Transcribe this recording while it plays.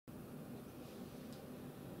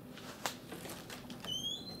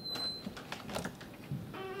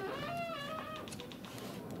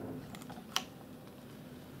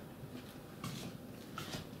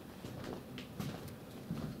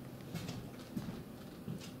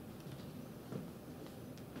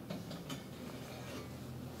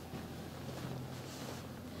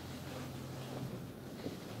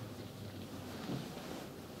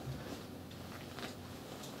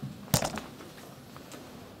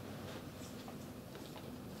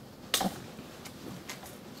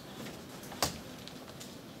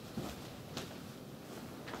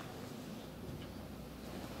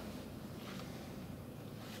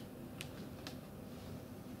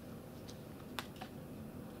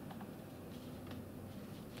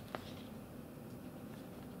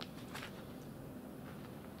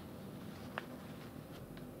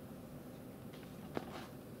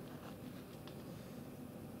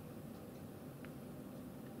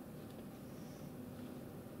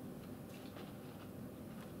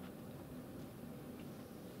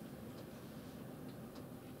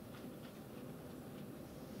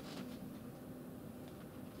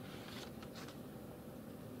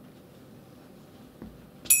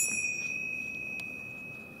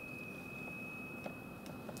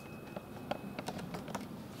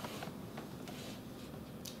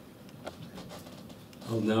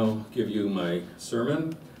now give you my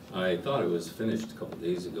sermon. I thought it was finished a couple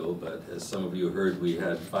days ago, but as some of you heard, we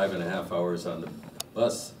had 5.5 hours on the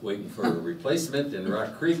bus waiting for a replacement in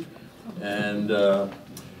Rock Creek, and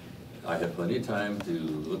I had plenty of time to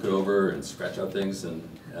look it over and scratch out things and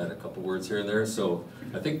add a couple words here and there, so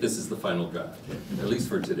I think this is the final draft, at least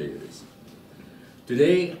for today it is.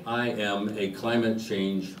 Today I am a climate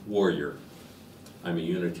change warrior. I'm a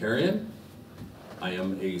Unitarian. I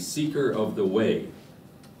am a seeker of the way.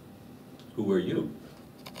 Who are you?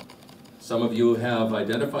 Some of you have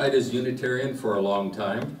identified as Unitarian for a long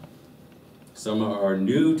time. Some are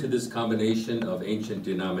new to this combination of ancient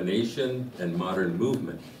denomination and modern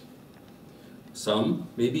movement. Some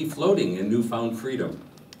may be floating in newfound freedom.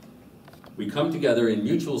 We come together in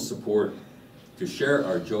mutual support to share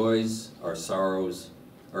our joys, our sorrows,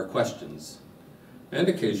 our questions, and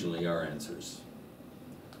occasionally our answers.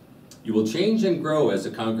 You will change and grow as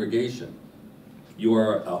a congregation. You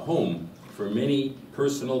are a home for many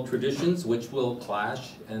personal traditions which will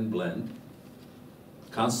clash and blend,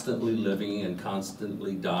 constantly living and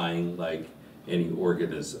constantly dying like any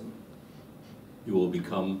organism. You will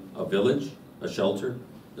become a village, a shelter,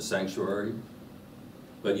 a sanctuary,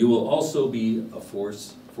 but you will also be a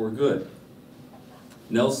force for good.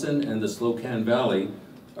 Nelson and the Slocan Valley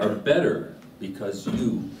are better because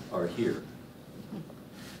you are here.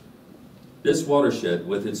 This watershed,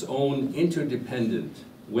 with its own interdependent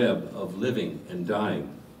web of living and dying,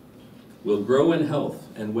 will grow in health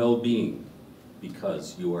and well-being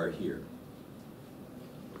because you are here.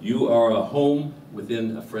 You are a home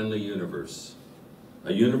within a friendly universe,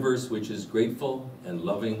 a universe which is grateful and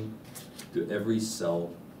loving to every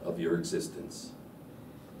cell of your existence.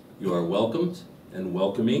 You are welcomed and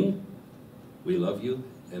welcoming. We love you,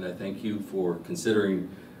 and I thank you for considering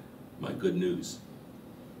my good news.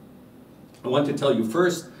 I want to tell you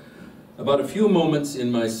first about a few moments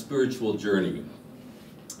in my spiritual journey.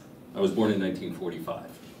 I was born in 1945.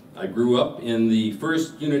 I grew up in the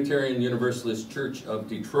First Unitarian Universalist Church of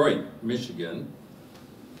Detroit, Michigan.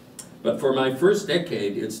 But for my first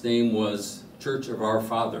decade, its name was Church of Our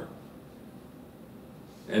Father.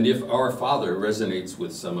 And if Our Father resonates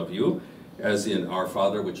with some of you, as in Our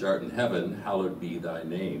Father which art in heaven, hallowed be thy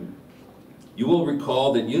name, you will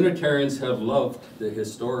recall that Unitarians have loved the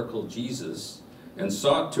historical Jesus and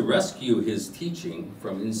sought to rescue his teaching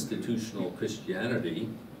from institutional Christianity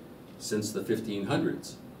since the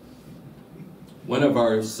 1500s. One of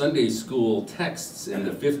our Sunday school texts in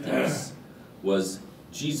the 50s was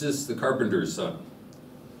Jesus the carpenter's son.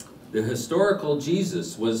 The historical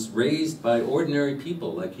Jesus was raised by ordinary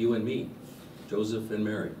people like you and me, Joseph and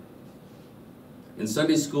Mary. In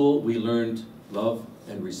Sunday school, we learned love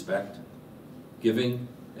and respect, giving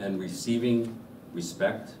and receiving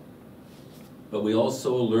respect, but we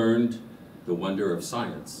also learned the wonder of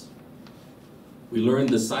science. We learned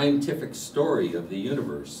the scientific story of the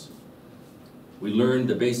universe. We learned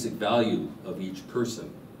the basic value of each person.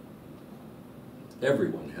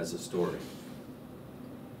 Everyone has a story.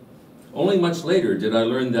 Only much later did I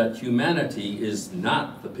learn that humanity is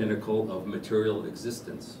not the pinnacle of material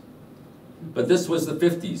existence. But this was the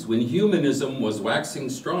 50s, when humanism was waxing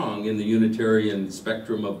strong in the Unitarian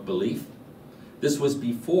spectrum of belief. This was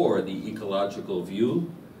before the ecological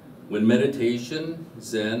view, when meditation,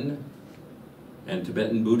 Zen, and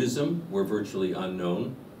Tibetan Buddhism were virtually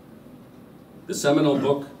unknown. The seminal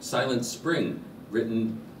book, Silent Spring,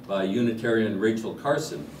 written by Unitarian Rachel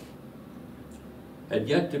Carson, had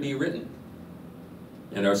yet to be written,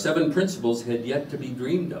 and our 7 principles had yet to be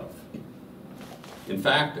dreamed of. In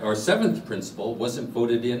fact, our 7th principle wasn't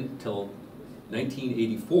voted in till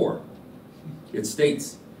 1984. It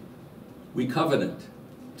states, "We covenant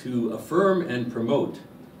to affirm and promote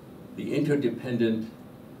the interdependent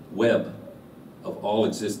web of all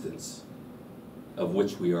existence, of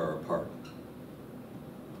which we are a part."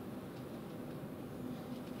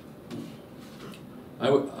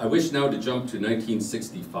 I wish now to jump to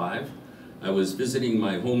 1965. I was visiting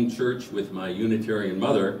my home church with my Unitarian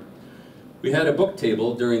mother. We had a book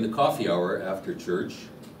table during the coffee hour after church,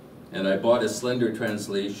 and I bought a slender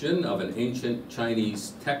translation of an ancient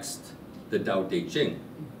Chinese text, the Tao Te Ching.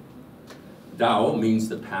 Tao means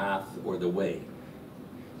the path or the way.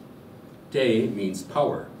 Te means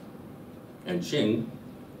power, and Ching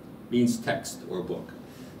means text or book.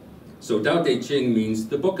 So Tao Te Ching means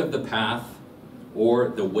the book of the path or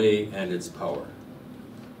the way and its power.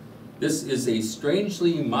 This is a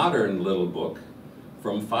strangely modern little book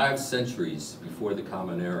from 5 centuries before the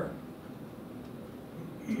Common Era.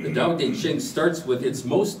 The Tao Te Ching starts with its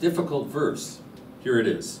most difficult verse. Here it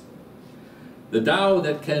is. The Tao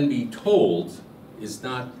that can be told is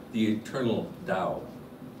not the eternal Tao.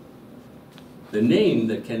 The name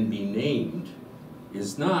that can be named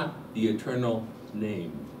is not the eternal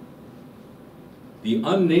name. The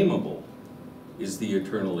unnameable is the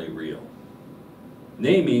eternally real.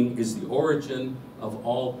 Naming is the origin of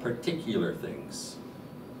all particular things.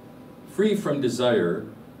 Free from desire,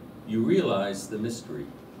 you realize the mystery.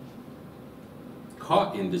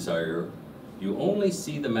 Caught in desire, you only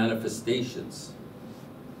see the manifestations.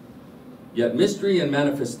 Yet mystery and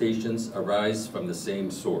manifestations arise from the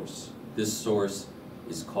same source. This source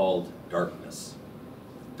is called darkness.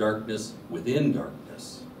 Darkness within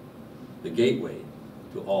darkness, the gateway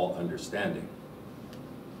to all understanding.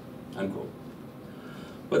 Unquote.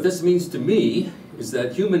 What this means to me is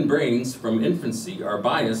that human brains from infancy are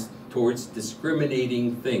biased towards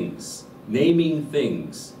discriminating things, naming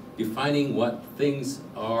things, defining what things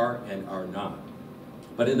are and are not.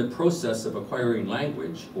 But in the process of acquiring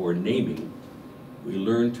language or naming, we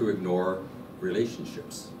learn to ignore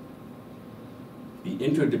relationships. The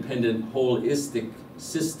interdependent holistic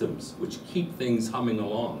systems which keep things humming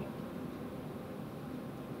along.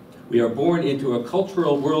 We are born into a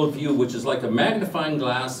cultural worldview which is like a magnifying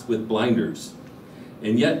glass with blinders,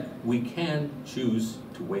 and yet we can choose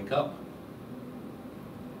to wake up.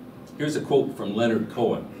 Here's a quote from Leonard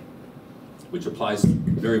Cohen, which applies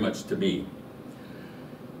very much to me.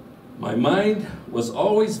 My mind was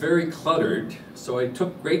always very cluttered, so I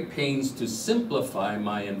took great pains to simplify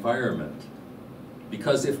my environment.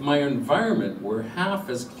 Because if my environment were half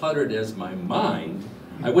as cluttered as my mind,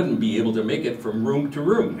 I wouldn't be able to make it from room to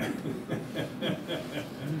room.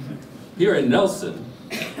 Here in Nelson,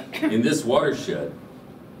 in this watershed,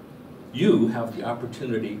 you have the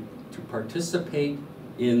opportunity to participate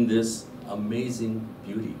in this amazing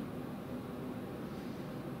beauty.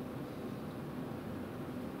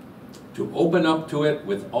 To open up to it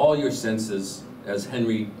with all your senses, as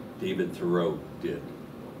Henry David Thoreau did.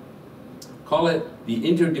 Call it the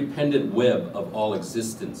interdependent web of all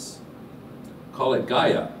existence. Call it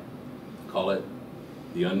Gaia. Call it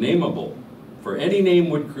the unnameable, for any name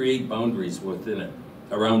would create boundaries within it,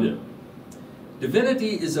 around it.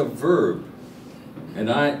 Divinity is a verb, and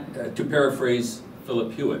to paraphrase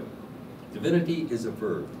Philip Hewitt, divinity is a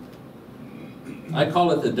verb. I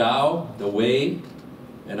call it the Tao, the way,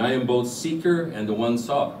 and I am both seeker and the one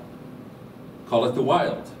sought. Call it the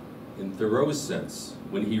wild, in Thoreau's sense,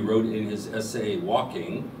 when he wrote in his essay,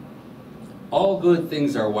 Walking, all good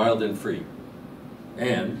things are wild and free,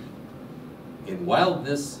 and in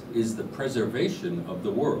wildness is the preservation of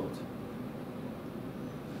the world.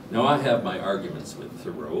 Now I have my arguments with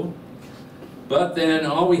Thoreau, but then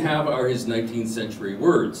all we have are his 19th century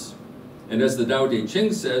words. And as the Tao Te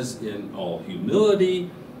Ching says, in all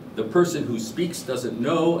humility, the person who speaks doesn't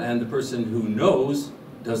know, and the person who knows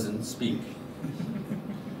doesn't speak.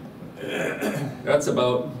 That's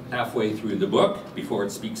about halfway through the book, before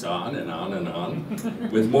it speaks on and on and on,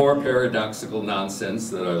 with more paradoxical nonsense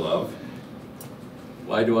that I love.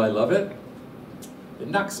 Why do I love it? It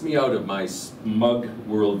knocks me out of my smug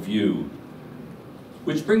worldview,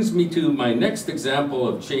 which brings me to my next example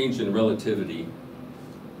of change in relativity,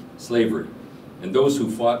 slavery, and those who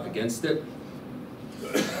fought against it,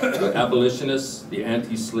 the abolitionists, the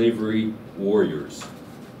anti-slavery warriors.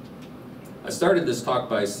 I started this talk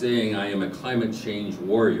by saying I am a climate change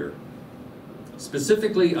warrior.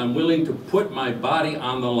 Specifically, I'm willing to put my body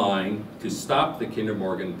on the line to stop the Kinder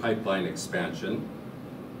Morgan pipeline expansion.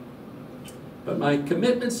 But my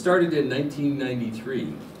commitment started in 1993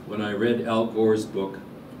 when I read Al Gore's book,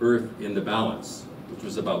 Earth in the Balance, which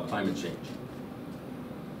was about climate change.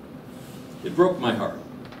 It broke my heart.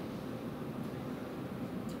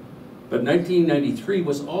 But 1993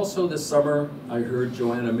 was also the summer I heard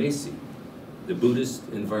Joanna Macy, the Buddhist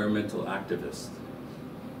environmental activist.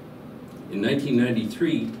 In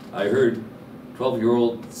 1993, I heard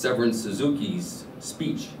 12-year-old Severin Suzuki's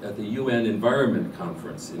speech at the UN Environment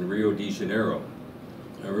Conference in Rio de Janeiro.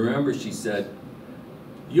 I remember she said,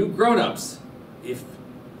 "You grown-ups, if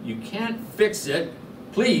you can't fix it,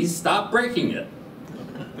 please stop breaking it."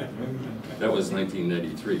 That was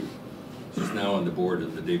 1993. She's now on the board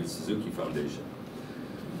of the David Suzuki Foundation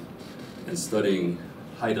and studying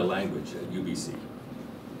Haida language at UBC.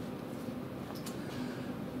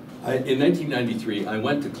 In 1993, I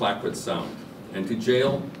went to Clayoquot Sound and to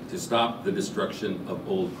jail to stop the destruction of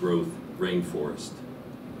old-growth rainforest.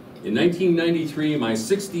 In 1993, my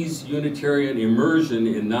 60s Unitarian immersion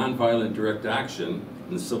in nonviolent direct action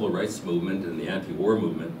in the civil rights movement and the anti-war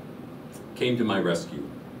movement came to my rescue.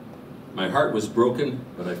 My heart was broken,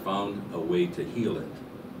 but I found a way to heal it.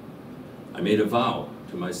 I made a vow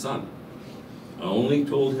to my son. I only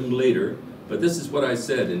told him later, but this is what I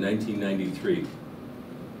said in 1993.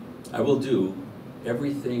 I will do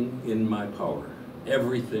everything in my power,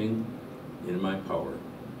 everything in my power,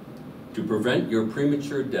 to prevent your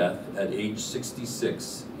premature death at age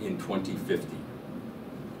 66 in 2050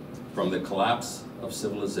 from the collapse of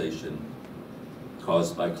civilization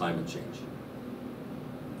caused by climate change.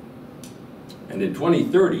 And in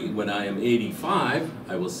 2030, when I am 85,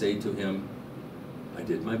 I will say to him, I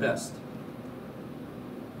did my best.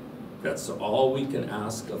 That's all we can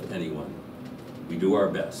ask of anyone. We do our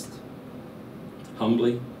best.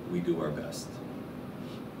 Humbly, we do our best.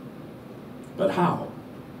 But how?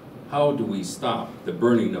 How do we stop the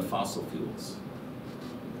burning of fossil fuels?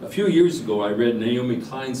 A few years ago, I read Naomi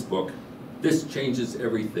Klein's book, This Changes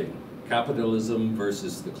Everything, Capitalism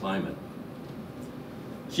versus the Climate.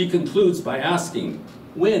 She concludes by asking,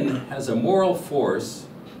 when has a moral force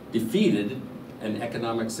defeated an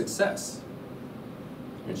economic success?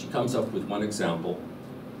 And she comes up with one example,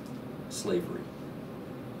 slavery.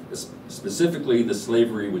 Specifically, the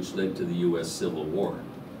slavery which led to the US Civil War.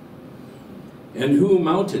 And who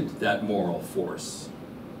mounted that moral force?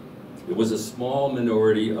 It was a small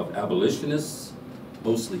minority of abolitionists,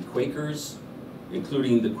 mostly Quakers,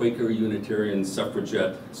 including the Quaker Unitarian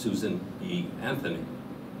suffragette Susan B. Anthony.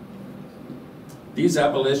 These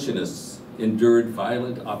abolitionists endured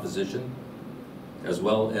violent opposition as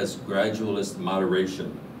well as gradualist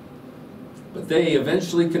moderation. But they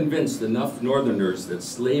eventually convinced enough Northerners that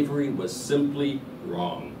slavery was simply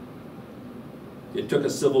wrong. It took a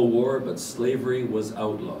civil war, but slavery was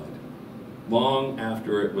outlawed, long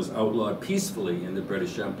after it was outlawed peacefully in the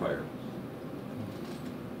British Empire.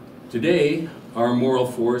 Today, our moral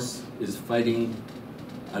force is fighting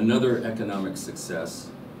another economic success,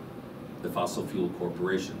 the fossil fuel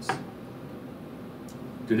corporations.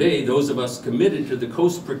 Today, those of us committed to the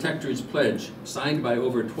Coast Protectors Pledge, signed by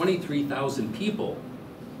over 23,000 people,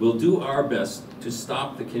 will do our best to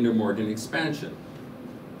stop the Kinder Morgan expansion,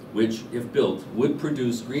 which, if built, would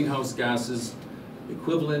produce greenhouse gases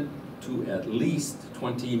equivalent to at least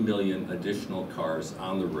 20 million additional cars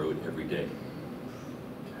on the road every day.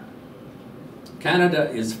 Canada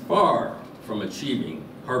is far from achieving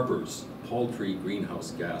Harper's paltry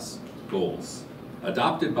greenhouse gas goals,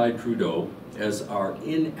 adopted by Trudeau as our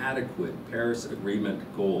inadequate Paris Agreement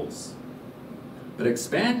goals. But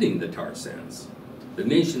expanding the tar sands, the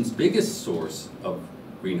nation's biggest source of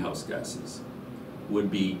greenhouse gases,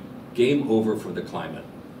 would be game over for the climate,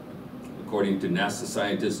 according to NASA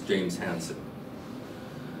scientist James Hansen.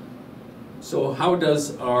 So how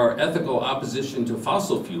does our ethical opposition to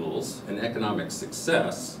fossil fuels and economic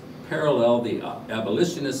success parallel the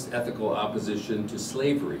abolitionist ethical opposition to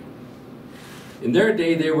slavery? In their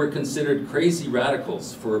day, they were considered crazy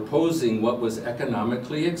radicals for opposing what was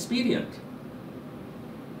economically expedient: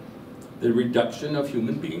 the reduction of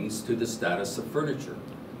human beings to the status of furniture.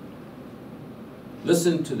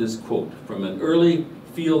 Listen to this quote from an early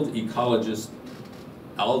field ecologist,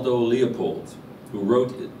 Aldo Leopold, who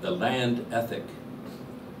wrote The Land Ethic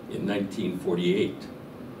in 1948.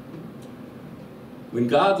 When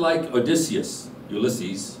godlike Odysseus,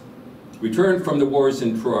 Ulysses, returned from the wars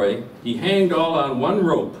in Troy, he hanged all on one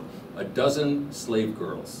rope a dozen slave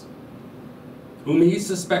girls, whom he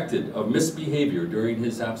suspected of misbehavior during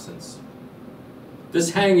his absence.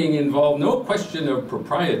 This hanging involved no question of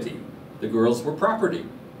propriety. The girls were property.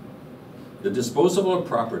 The disposal of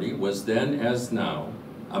property was then, as now,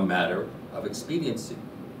 a matter of expediency,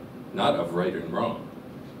 not of right and wrong.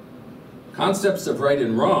 Concepts of right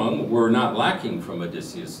and wrong were not lacking from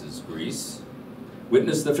Odysseus's Greece.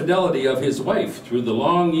 Witness the fidelity of his wife through the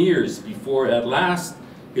long years before at last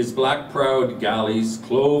his black-prowed galleys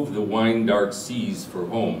clove the wine-dark seas for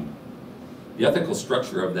home. The ethical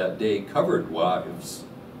structure of that day covered wives,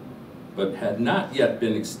 but had not yet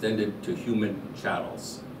been extended to human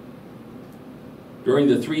chattels. During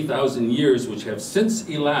the 3,000 years which have since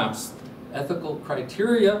elapsed, ethical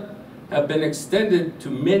criteria have been extended to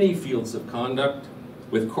many fields of conduct,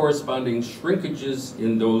 with corresponding shrinkages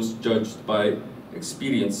in those judged by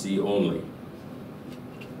expediency only.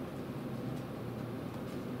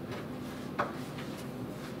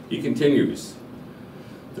 He continues,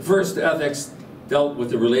 the first ethics dealt with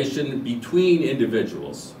the relation between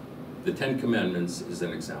individuals. The Ten Commandments is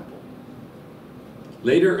an example.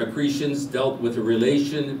 Later accretions dealt with the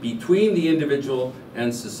relation between the individual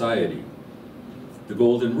and society. The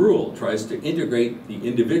Golden Rule tries to integrate the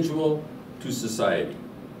individual to society.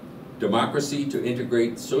 Democracy to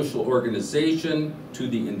integrate social organization to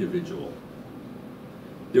the individual.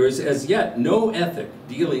 There is as yet no ethic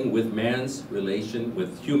dealing with man's relation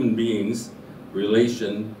with human beings'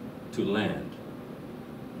 relation to land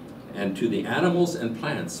and to the animals and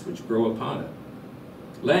plants which grow upon it.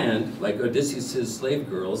 Land, like Odysseus' slave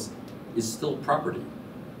girls, is still property.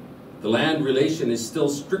 The land relation is still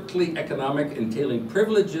strictly economic, entailing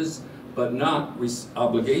privileges but not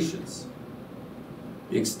obligations.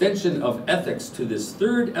 The extension of ethics to this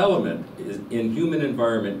third element in human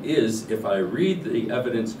environment is, if I read the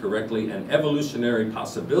evidence correctly, an evolutionary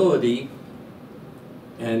possibility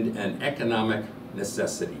and an economic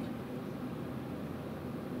necessity.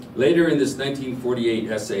 Later in this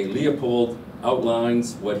 1948 essay, Leopold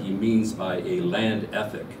outlines what he means by a land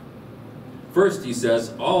ethic. First, he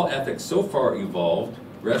says, all ethics so far evolved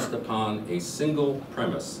rest upon a single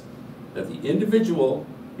premise, that the individual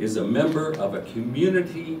is a member of a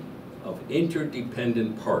community of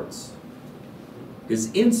interdependent parts.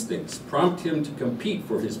 His instincts prompt him to compete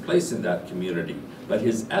for his place in that community, but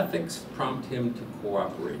his ethics prompt him to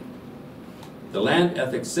cooperate. The land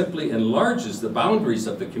ethic simply enlarges the boundaries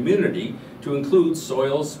of the community to include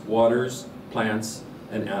soils, waters, plants,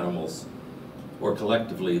 and animals, or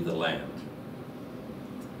collectively the land.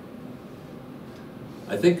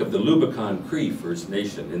 I think of the Lubicon Cree First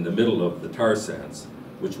Nation in the middle of the tar sands,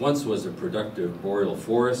 which once was a productive boreal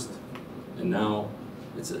forest, and now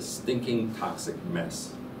it's a stinking, toxic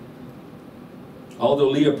mess. Although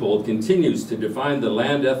Leopold continues to define the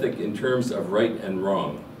land ethic in terms of right and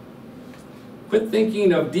wrong. Quit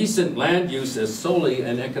thinking of decent land use as solely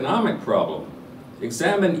an economic problem.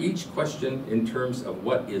 Examine each question in terms of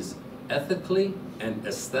what is ethically and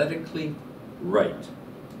aesthetically right,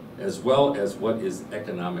 as well as what is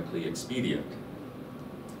economically expedient.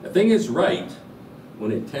 A thing is right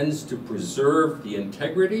when it tends to preserve the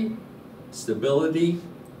integrity, stability,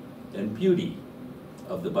 and beauty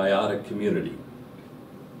of the biotic community.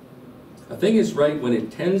 A thing is right when it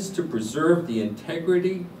tends to preserve the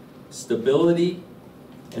integrity, stability,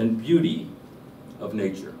 and beauty of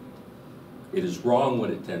nature. It is wrong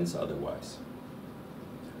when it tends otherwise.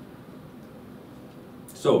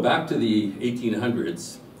 So back to the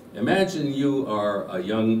 1800s, imagine you are a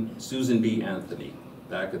young Susan B. Anthony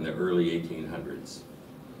back in the early 1800s.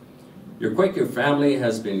 Your Quaker family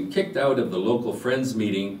has been kicked out of the local Friends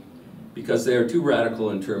meeting because they are too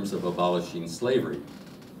radical in terms of abolishing slavery.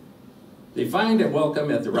 They find a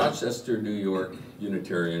welcome at the Rochester, New York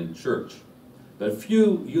Unitarian Church, but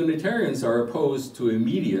few Unitarians are opposed to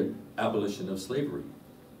immediate abolition of slavery,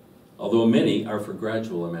 although many are for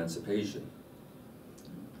gradual emancipation.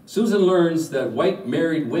 Susan learns that white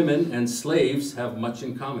married women and slaves have much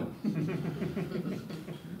in common.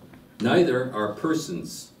 Neither are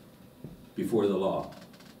persons before the law.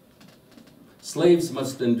 Slaves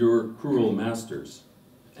must endure cruel masters,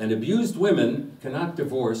 and abused women cannot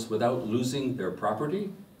divorce without losing their property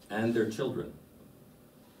and their children.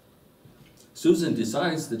 Susan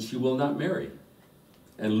decides that she will not marry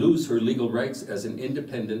and lose her legal rights as an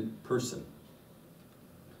independent person.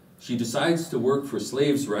 She decides to work for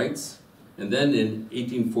slaves' rights, and then in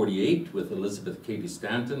 1848 with Elizabeth Cady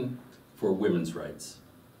Stanton for women's rights.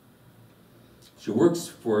 She works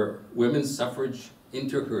for women's suffrage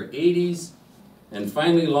into her 80s, and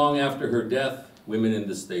finally, long after her death, women in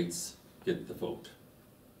the States get the vote.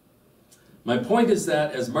 My point is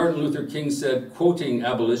that, as Martin Luther King said, quoting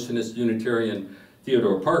abolitionist Unitarian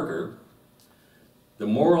Theodore Parker, the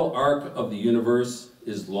moral arc of the universe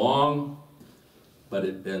is long, but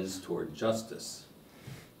it bends toward justice.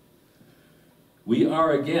 We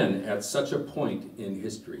are again at such a point in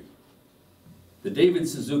history. The David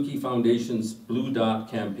Suzuki Foundation's Blue Dot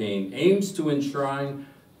campaign aims to enshrine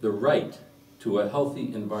the right to a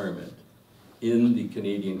healthy environment in the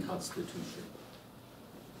Canadian Constitution.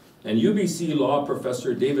 And UBC law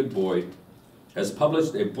professor David Boyd has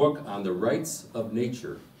published a book on the rights of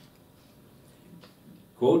nature.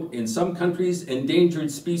 Quote, in some countries,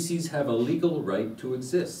 endangered species have a legal right to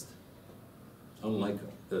exist, unlike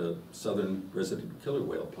the southern resident killer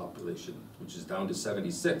whale population, which is down to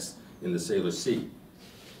 76 in the Salish Sea.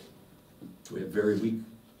 We have very weak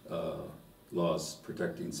laws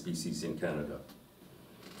protecting species in Canada.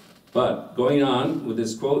 But going on with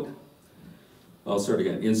this quote, I'll start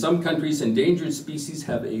again. In some countries, endangered species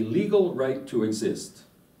have a legal right to exist.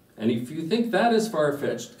 And if you think that is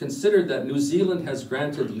far-fetched, consider that New Zealand has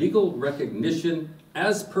granted legal recognition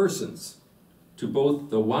as persons to both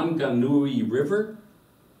the Wanganui River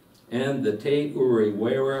and the Te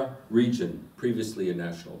Urewera region, previously a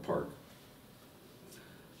national park.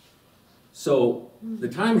 So the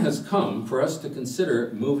time has come for us to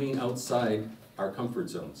consider moving outside our comfort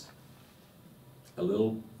zones, a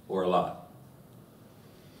little or a lot.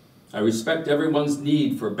 I respect everyone's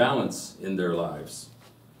need for balance in their lives.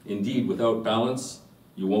 Indeed, without balance,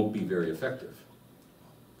 you won't be very effective.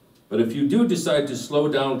 But if you do decide to slow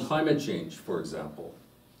down climate change, for example,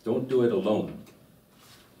 Don't do it alone.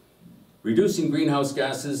 Reducing greenhouse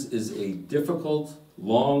gases is a difficult,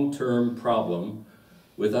 long-term problem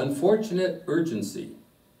with unfortunate urgency.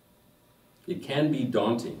 It can be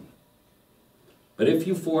daunting. But if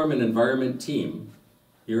you form an environment team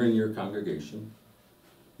here in your congregation,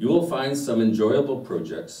 you will find some enjoyable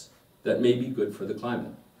projects that may be good for the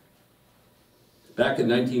climate. Back in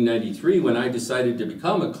 1993, when I decided to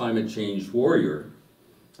become a climate change warrior,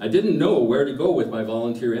 I didn't know where to go with my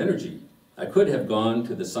volunteer energy. I could have gone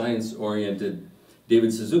to the science-oriented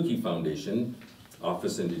David Suzuki Foundation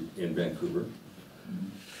office in Vancouver.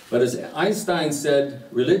 But as Einstein said,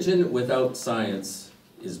 religion without science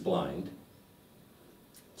is blind.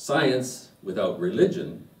 Science without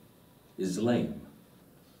religion is lame.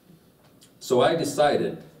 So I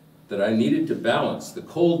decided that I needed to balance the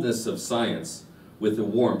coldness of science with the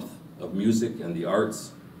warmth of music and the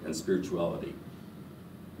arts and spirituality.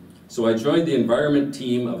 So I joined the environment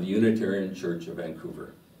team of the Unitarian Church of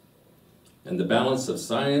Vancouver. And the balance of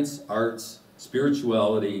science, arts,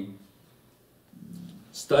 spirituality,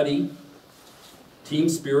 study, team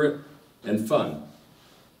spirit, and fun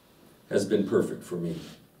has been perfect for me.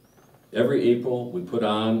 Every April, we put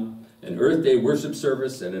on an Earth Day worship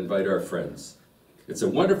service and invite our friends. It's a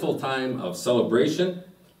wonderful time of celebration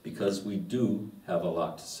because we do have a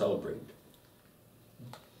lot to celebrate.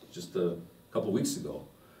 Just a couple weeks ago,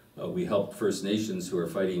 we helped First Nations who are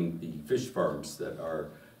fighting the fish farms that are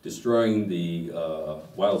destroying the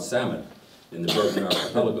wild salmon in the Broken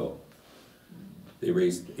Archipelago. They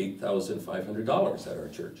raised $8,500 at our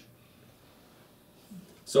church.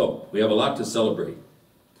 So, we have a lot to celebrate.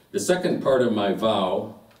 The second part of my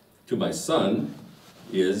vow to my son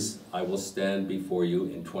is, I will stand before you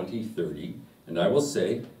in 2030, and I will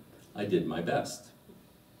say, I did my best.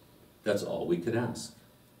 That's all we can ask.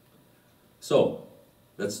 So,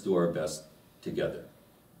 let's do our best together.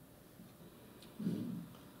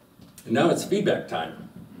 And now it's feedback time.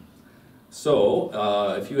 So,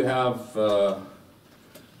 if you have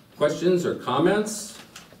questions or comments,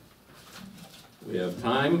 we have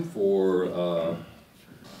time for,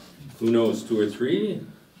 who knows, 2 or 3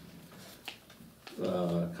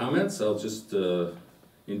 comments. I'll just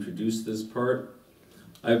introduce this part.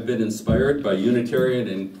 I've been inspired by Unitarian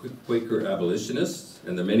and Quaker abolitionists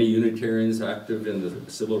and the many Unitarians active in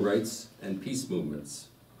the civil rights and peace movements.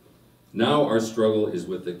 Now our struggle is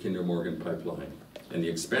with the Kinder Morgan pipeline and the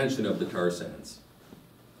expansion of the tar sands.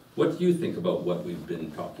 What do you think about what we've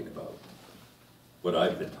been talking about? What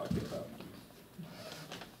I've been talking about?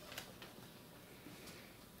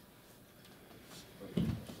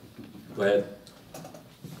 Go ahead.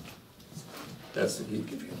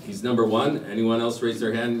 He's number 1. Anyone else raise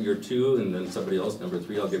their hand? You're 2, and then somebody else, number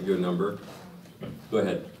 3. I'll give you a number. Go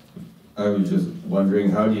ahead. I was just wondering,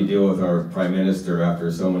 how do you deal with our Prime Minister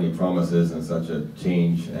after so many promises and such a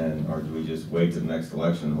change, or do we just wait to the next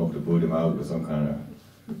election and hope to boot him out with some kind of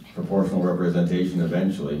proportional representation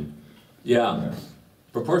eventually? Yeah.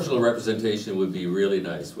 Proportional representation would be really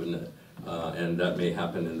nice, wouldn't it? And that may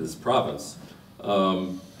happen in this province. I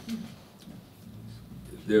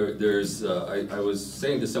was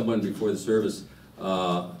saying to someone before the service,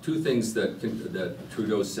 2 things that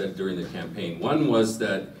Trudeau said during the campaign. One was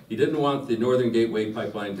that he didn't want the Northern Gateway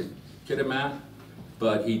pipeline to Kitimat,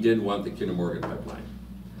 but he did want the Kinder Morgan pipeline.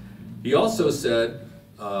 He also said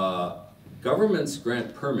governments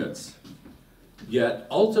grant permits, yet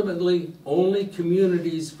ultimately only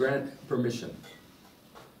communities grant permission.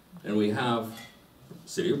 And we have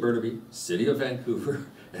City of Burnaby, City of Vancouver,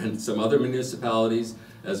 and some other municipalities,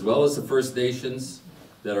 as well as the First Nations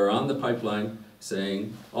that are on the pipeline,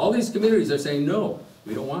 saying, all these communities are saying, no,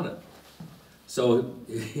 we don't want it. So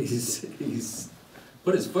he's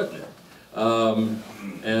put his foot in it.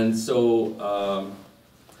 And so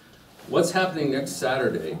what's happening next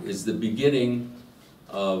Saturday is the beginning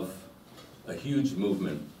of a huge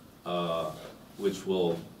movement, which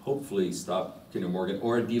will hopefully stop Kinder Morgan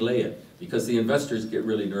or delay it, because the investors get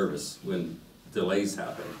really nervous when delays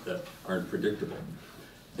happen that aren't predictable.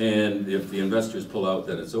 And if the investors pull out,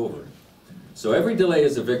 then it's over. So every delay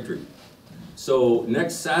is a victory. So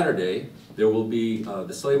next Saturday, there will be the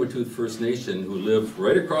Tsleil-Waututh First Nation, who live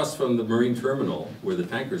right across from the marine terminal where the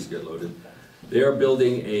tankers get loaded. They are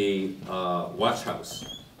building a watch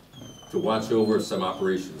house to watch over some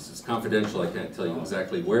operations. It's confidential, I can't tell you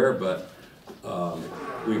exactly where, but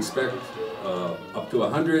we expect up to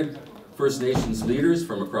 100 First Nations leaders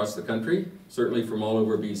from across the country, certainly from all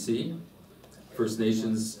over BC, First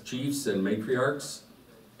Nations chiefs and matriarchs,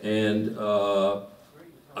 and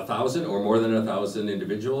 1,000 or more than 1,000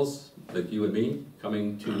 individuals like you and me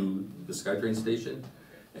coming to the SkyTrain station,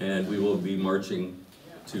 and we will be marching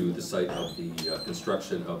to the site of the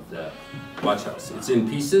construction of that watch house. It's in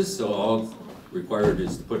pieces, so all required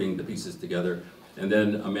is putting the pieces together. And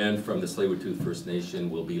then a man from the Tsleil-Waututh First Nation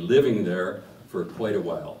will be living there for quite a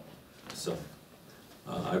while. So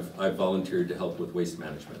I've volunteered to help with waste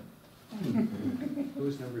management.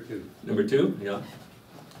 Who's number two? Number two, yeah.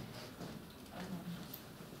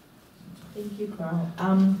 Thank you, Karl.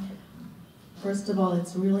 First of all,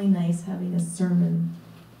 it's really nice having a sermon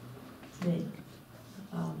today.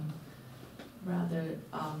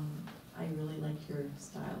 I really like your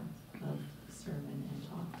style of sermon and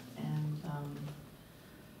talk. And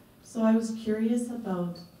so I was curious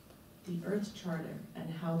about the Earth Charter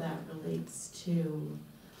and how that relates to,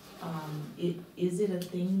 is it a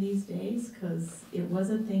thing these days? Because it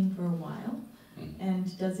was a thing for a while.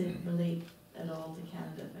 And does it relate at all to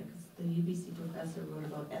Canada? Because the UBC professor wrote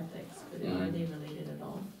about ethics, but are they related at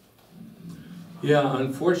all? Yeah,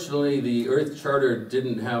 unfortunately, the Earth Charter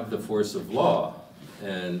didn't have the force of law,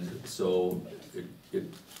 and so it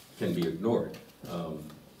can be ignored.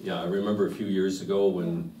 Yeah, I remember a few years ago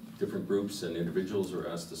when different groups and individuals were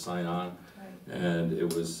asked to sign on, and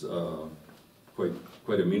it was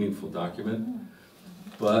quite a meaningful document.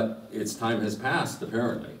 But its time has passed,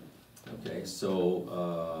 apparently. Okay,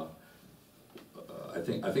 so I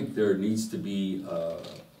think there needs to be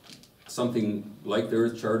something like the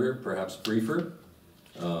Earth Charter, perhaps briefer.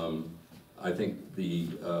 I think the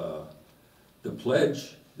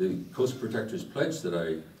pledge, the Coast Protectors Pledge that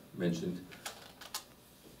I mentioned,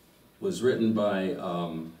 was written by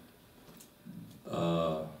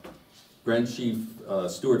Grand Chief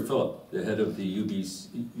Stuart Phillip, the head of the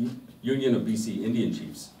Union of BC Indian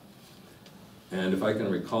Chiefs. And if I can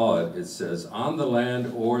recall it, it says, "On the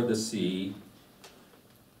land or the sea,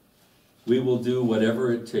 we will do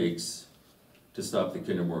whatever it takes to stop the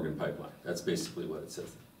Kinder Morgan pipeline." That's basically what it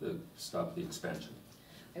says, to stop the expansion.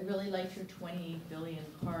 I really liked your 20 billion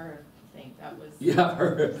car thing. That was... Yeah,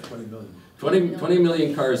 20 million. 20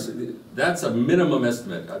 million cars, that's a minimum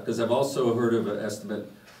estimate, because I've also heard of an estimate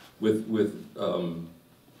with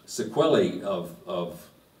sequelae of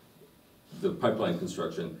the pipeline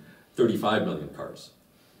construction, 35 million cars.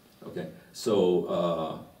 Okay,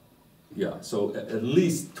 so yeah, so at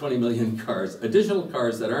least 20 million cars, additional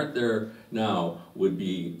cars that aren't there now, would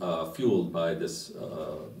be fueled by this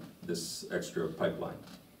this extra pipeline.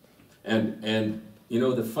 And you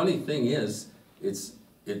know, the funny thing is,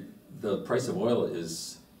 the price of oil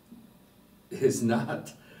is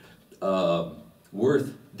not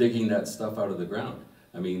worth digging that stuff out of the ground.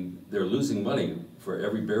 I mean, they're losing money for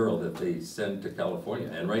every barrel that they send to California.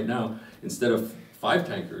 And right now, instead of 5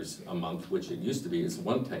 tankers a month, which it used to be, it's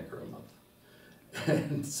 1 tanker a month.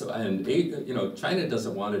 And so, you know, China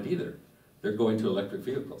doesn't want it either. They're going to electric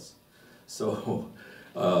vehicles. So,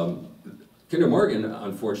 Kinder Morgan,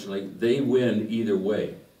 unfortunately, they win either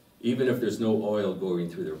way. Even if there's no oil going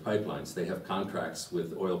through their pipelines, they have contracts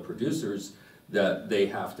with oil producers that they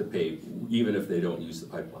have to pay, even if they don't use the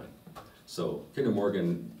pipeline. So Kinder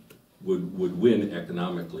Morgan would win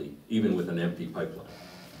economically, even with an empty pipeline.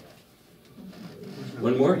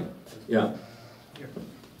 One more? Yeah.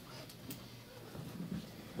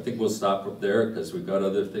 I think we'll stop up there because we've got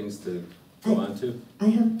other things to go on to. I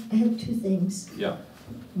have 2 things. Yeah.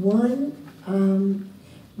 One,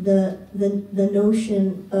 the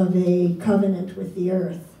notion of a covenant with the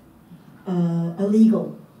earth, a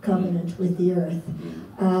legal covenant with the earth.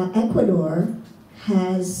 Ecuador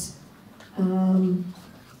has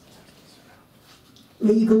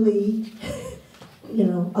legally, you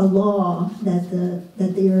know, a law that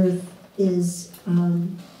the earth is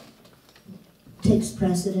takes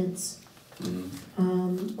precedence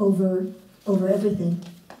over everything,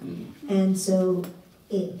 and so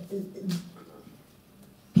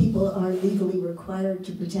people are legally required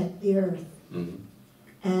to protect the earth.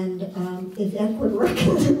 And if Ecuador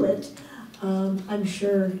can do it, I'm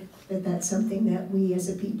sure that that's something that we as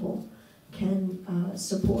a people can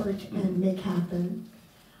support and make happen.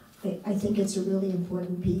 I think it's a really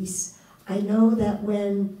important piece. I know that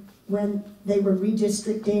when they were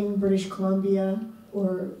redistricting British Columbia,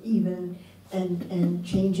 or even and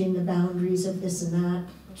changing the boundaries of this and that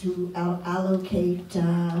to allocate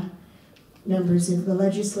members of the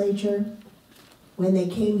legislature, when they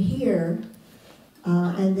came here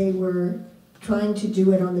and they were trying to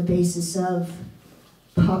do it on the basis of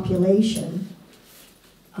population,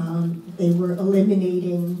 they were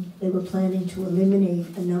planning to eliminate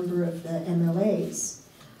a number of the MLAs,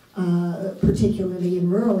 particularly in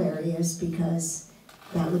rural areas, because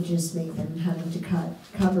that would just make them having to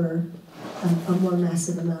cover a more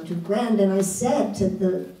massive amount of ground. And I said to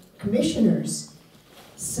the commissioners,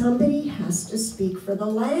 somebody has to speak for the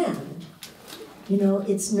land. You know,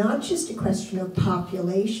 it's not just a question of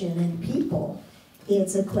population and people.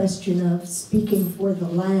 It's a question of speaking for the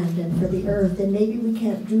land and for the earth. And maybe we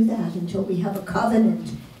can't do that until we have a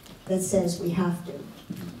covenant that says we have to.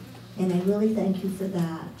 And I really thank you for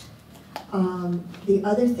that. The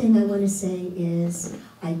other thing I want to say is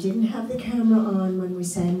I didn't have the camera on when we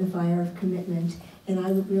sang the Fire of Commitment, and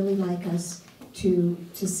I would really like us to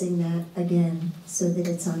sing that again so that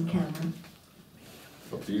it's on camera.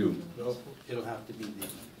 Up to you. It'll have to be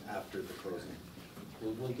after the closing.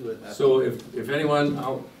 We'll do it after. So if anyone,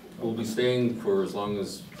 will be staying for as long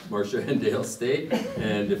as Marcia and Dale stay,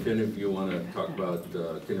 and if any of you want to talk about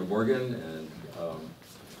Kinder Morgan, and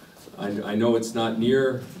I know it's not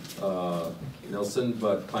near Nelson,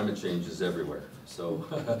 but climate change is everywhere. So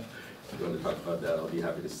if you want to talk about that, I'll be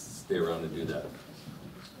happy to stay around and do that.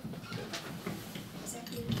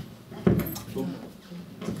 Cool.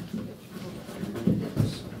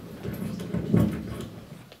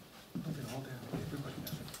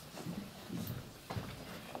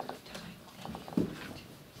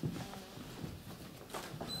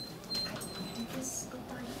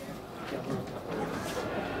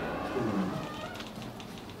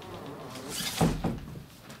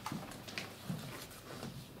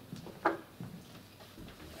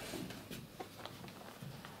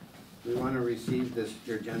 We want to receive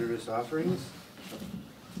your generous offerings.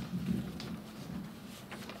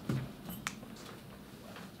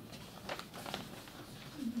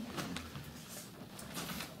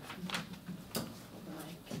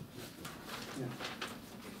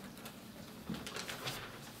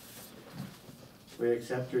 We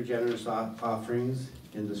accept your generous offerings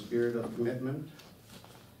in the spirit of commitment,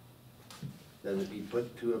 that it be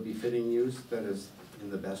put to a befitting use that is in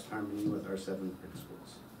the best harmony with our 7 principles.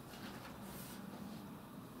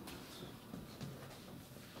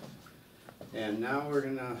 And now we're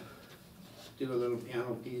gonna do a little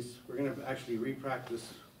piano piece. We're gonna actually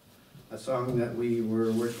re-practice a song that we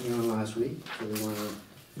were working on last week. So we wanna,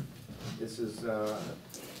 this is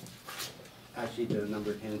actually to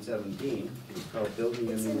number 1017. It's called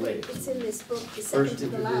Building a New Way. It's in this book, the second First to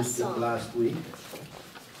the last introduced it song. last week.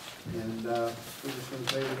 And we're just gonna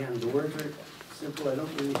play it again. The words are simple. I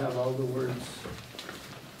don't really have all the words.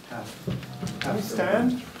 Can we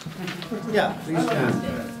stand? Yeah, please stand.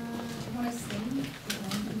 You wanna sing?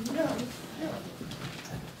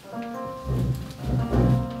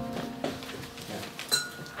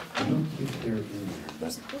 I don't think they're in there.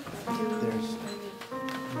 There's a book right there.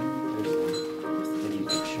 Maybe you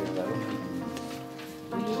could share that one.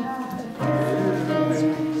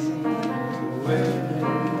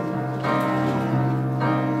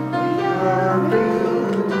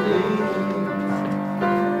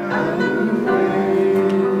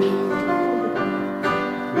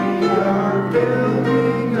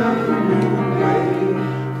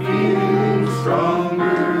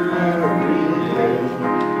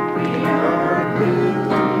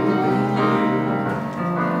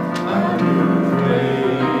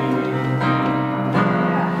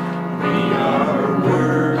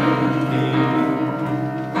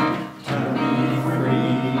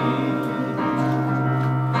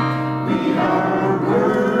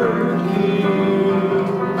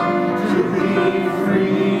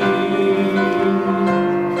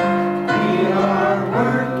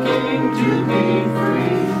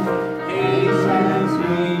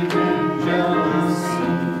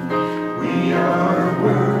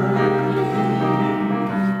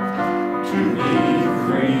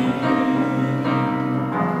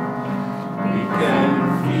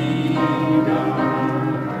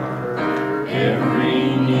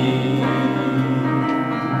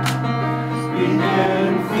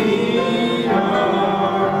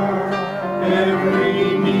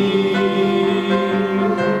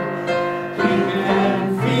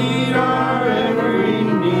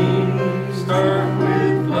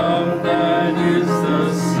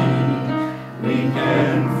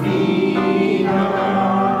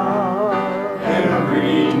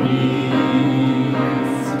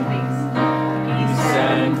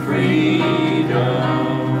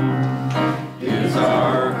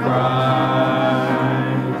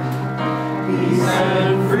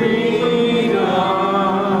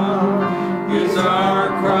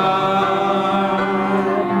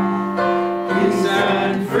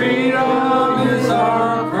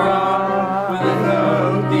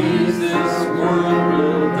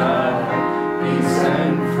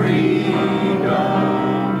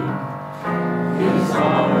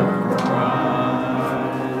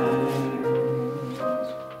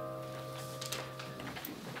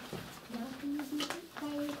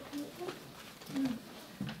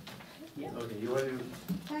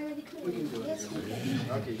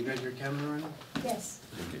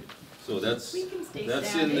 So that's We can stay in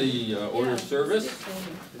standing. the order of Yeah, service,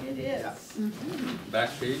 It is.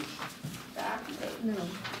 back page. Back. No.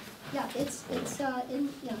 Yeah, it's in,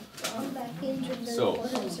 yeah, on the back page of the So, order of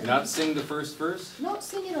service. not sing the first verse? No,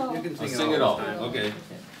 sing it all. You can I'll sing sing it it all all, the time. okay.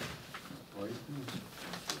 Or you can-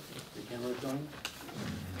 the camera's going?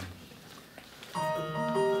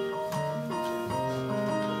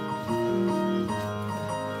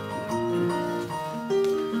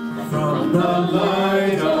 From the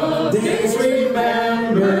light of days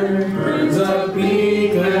remembered burns a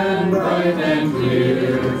beacon bright and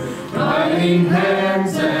clear, guiding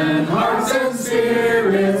hands and hearts and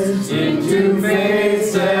spirits into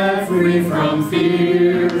faith set free from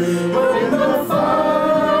fear. When the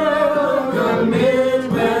fire of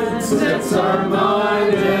commitment sets our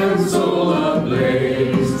mind and soul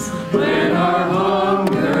ablaze, when our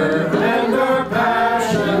hunger and our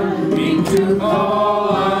passion mean to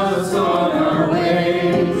call us on our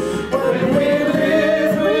way, when we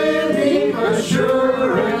live with deep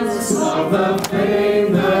assurance of the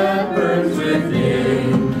flame that burns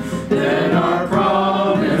within, then our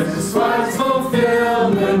promise finds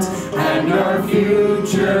fulfillment and our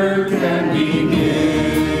future can begin.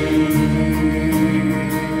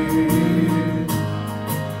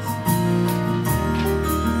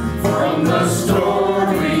 From the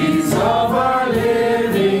stories of our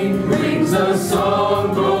living rings a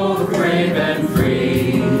song both brave and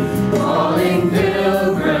free, calling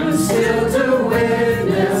pilgrims still to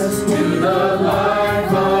witness to the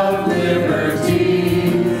life of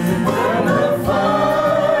liberty. When the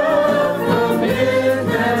fire of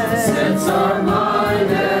commitment sets our mind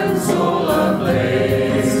and soul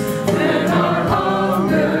ablaze, when our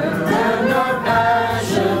hunger and our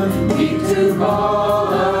passion meet to call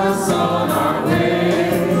us on our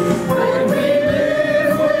way, when we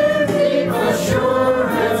live with deep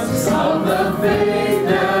assurance of the faith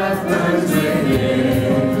that burns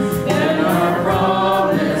within, then our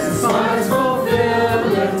promise finds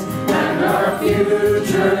fulfillment and our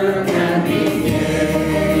future can begin.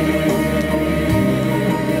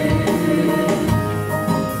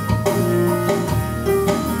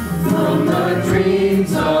 From the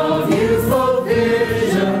dreams of youthful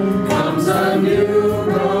vision comes a new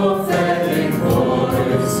prophetic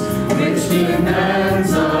voice, which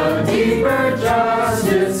demands a deeper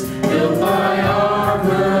justice built by our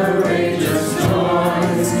courageous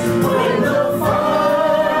choice. When the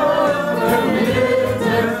fire of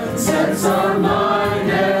commitment sets our mind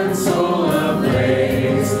and soul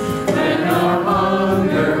ablaze, when our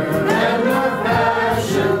hunger and our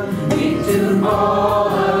passion meet to call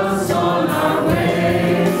us on our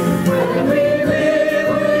way, when we live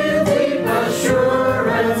with deep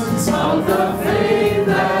assurance of the faith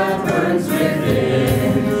that burns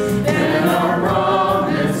within, then our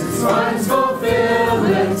promise finds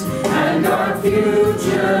fulfillment and our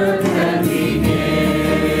future can begin.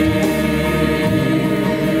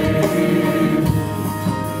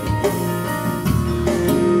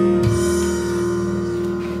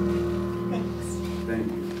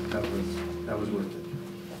 Thank you, that was worth it.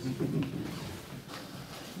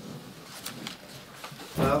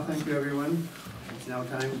 Well, thank you, everyone. It's now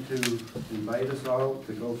time to invite us all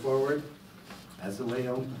to go forward as your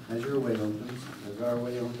way opens, as our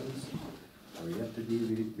way opens, are yet to be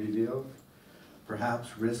revealed.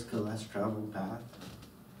 Perhaps risk a less traveled path.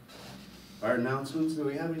 Our announcements, do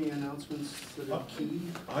we have any announcements that are key?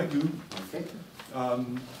 I do. Okay.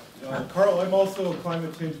 Karl, I'm also a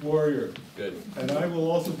climate change warrior, Good. and I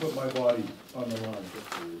will also put my body on the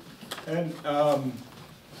line.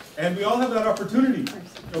 And we all have that opportunity.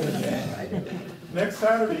 Next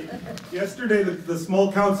Saturday, yesterday, the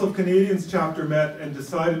Small Council of Canadians chapter met and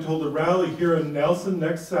decided to hold a rally here in Nelson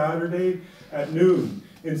next Saturday at noon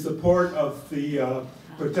in support of the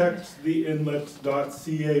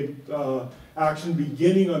protecttheinlet.ca action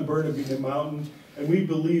beginning on Bernabino Mountain. And we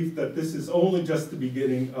believe that this is only just the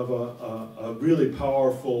beginning of a really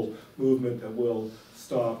powerful movement that will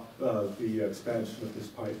stop the expansion of this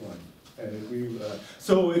pipeline. And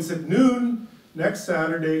so it's at noon next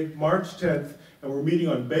Saturday, March 10th, and we're meeting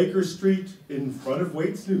on Baker Street in front of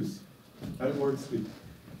Waite's News at Ward Street.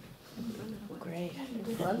 Great.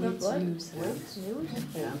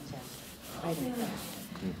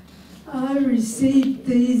 I received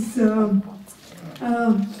these called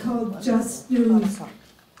Just News,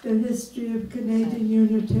 the history of Canadian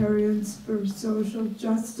Unitarians for Social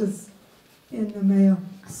Justice in the mail.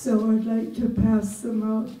 So I'd like to pass them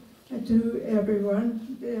out to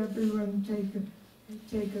everyone. Everyone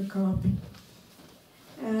take a copy.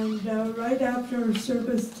 And right after our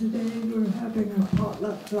service today, we're having a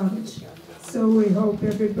potluck lunch. So we hope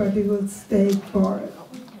everybody will stay for it.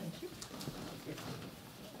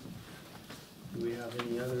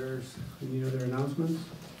 Any other announcements?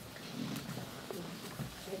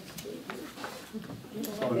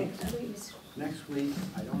 Next week,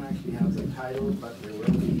 I don't actually have the title, but there will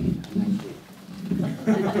be a next week.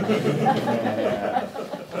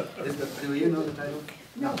 Do you know the title?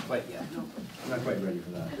 No. Not quite yet, no. I'm not quite ready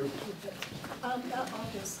for that.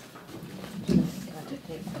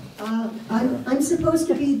 I'm supposed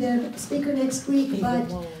to be the speaker next week,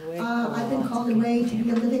 but I've been called away to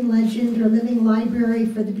be a living legend or living library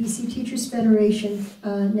for the BC Teachers Federation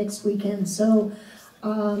next weekend. So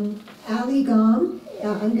Ali Gom,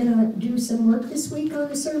 I'm going to do some work this week on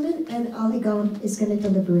the sermon, and Ali Gom is going to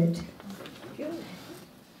deliver it.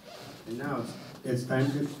 And now it's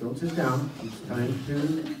time to, don't sit down, it's time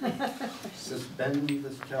to suspend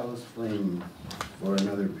this chalice flame for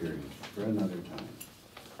another period, for another time.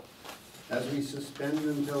 As we suspend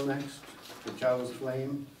until next, the chalice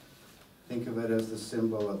flame, think of it as the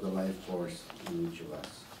symbol of the life force in each of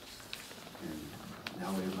us. And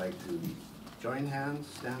now we'd like to join hands,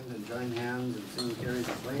 stand and join hands and sing Carry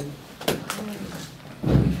the Flame.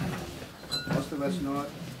 Most of us know it,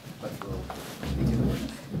 but we'll take it away.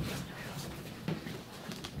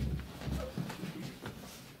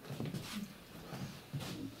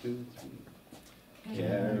 2, 3.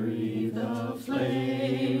 Carry the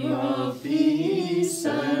flame of peace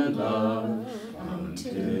and love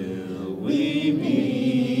until we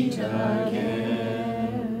meet again.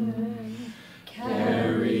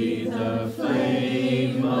 Carry the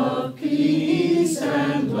flame of peace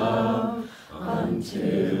and love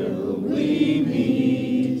until we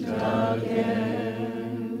meet again.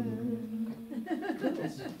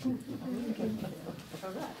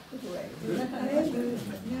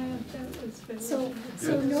 So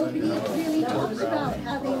nobody really talked about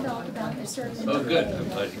how they felt about the sermon. Oh, good, I'm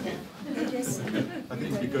glad you came. They just, I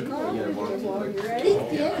think it'd be good. Carl, Yeah, you ready?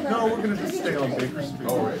 Yeah. no, we're gonna just stay on Baker Street.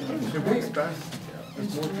 Oh, right. It works best.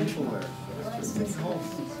 There's more people there. It's all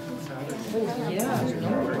Saturday. Yeah.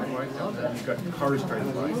 You've got cars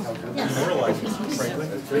driving by. Demoralizing, frankly.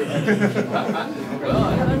 Well,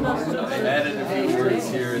 I added a few words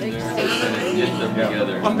here and there to get them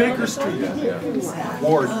together. On Baker Street.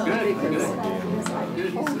 Ward.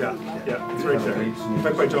 Yeah, it's right there. In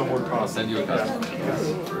fact, by John Ward I'll Cross. send you a copy.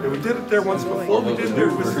 Yeah, we did it there once before. We did there.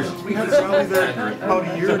 We had a rally there about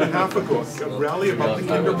a year and a half ago. A rally about the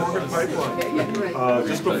Kinder Morgan pipeline.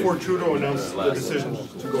 Just before Trudeau announced the decision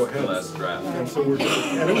to go ahead. Last draft. And so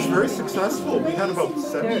and it was very successful. We had about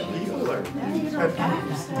 70 people there.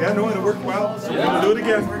 Yeah, no, and it worked well. So we'll do it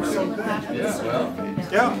again. Yeah, well,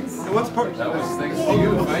 Yeah, and what's part? that was thanks to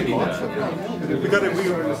you finding that.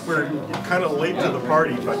 We're kind of late to the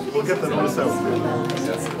party, but we'll get the notice out.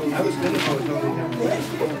 I was going to go totally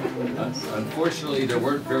Unfortunately, there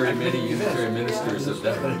weren't very many unitary ministers of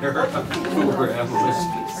that era who were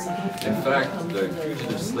abolitionists. In fact, the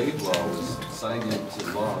fugitive slave law was signed into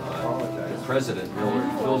law by the President,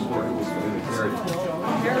 Millard Fillmore, who was a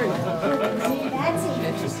unitarian.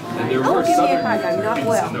 And there were Southern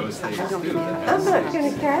Unitarians in those days too. I'm not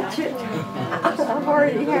gonna catch it. I've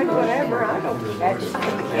already had whatever, I don't catch it.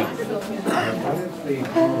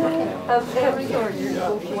 I'm sorry, you're so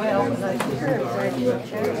well, but I'm sure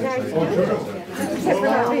except for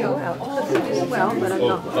not being well. Well, but I'm Oh,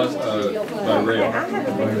 not. by rail. I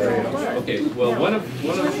haven't been very well. Okay, well, one of the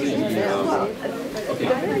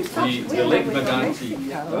Lake Meganti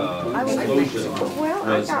explosion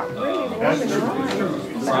was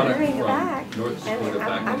product from North Dakota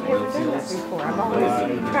back in oil fields, I've always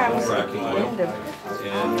traveled fracking oil,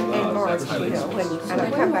 and that's highly explosive. and I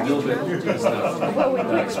come back. A little bit is not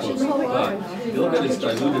that explosive, but a little bit is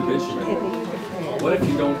diluted bitumen. What if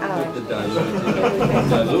you don't put the diluent in?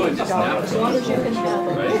 The diluent just naps on it,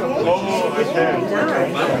 right? Oh, I can.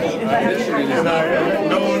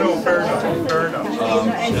 No, fair enough.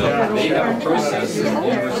 Now, they have a process at the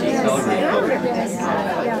University of Calgary.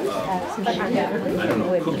 I don't know,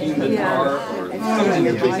 cooking the tar or something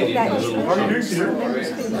to make it into little chunks.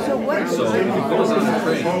 So if it goes on the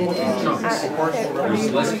train in chunks,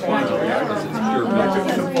 there's less quantity because it's pure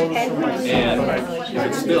bitumen. And if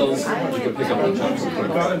it spills, you can pick up the chunks and put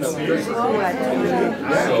it back in the train. So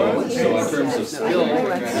in terms of spill,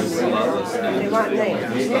 there's a lot less damage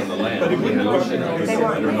based on the land. In the ocean, I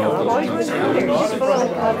don't know if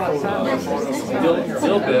those chunks are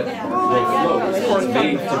still bit. float. It's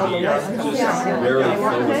made to be just barely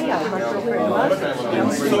floating.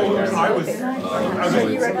 So I was,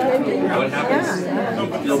 What happens,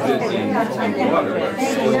 built it in water,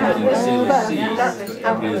 stored it in stainless steel,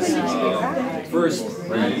 is first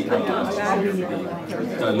the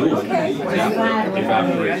dilute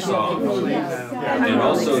evaporates off. And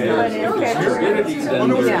also there's turbidity, then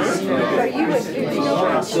there's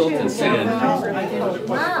silt and sand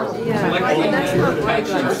collecting and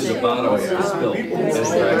attaching to the bottom of the spill and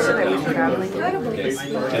drags it down. Okay.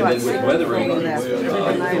 And then with weathering, there's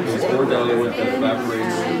more dilute that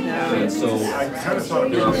evaporates. And so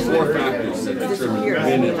there are 4 factors that determine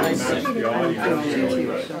when it is safe.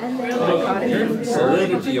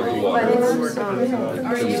 Salinity of the water, in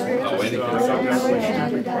terms of how anything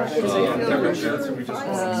temperature,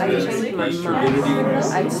 turbidity, and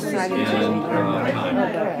time.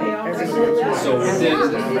 So within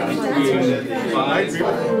between 5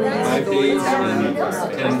 days and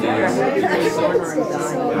 10 days, it's safe.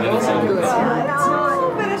 And then it's uncovered.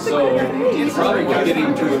 So the problem with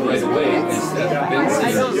getting to it right away is that benzene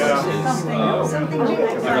is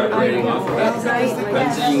evaporating off of that.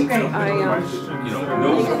 Benzene,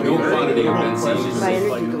 no quantity of benzene is safe.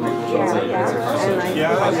 It's a carcinogen,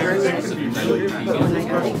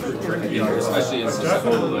 especially in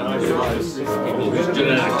susceptible individuals, people whose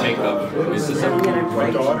genetic makeup is susceptible. my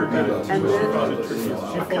daughter did it.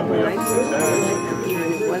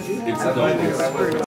 It's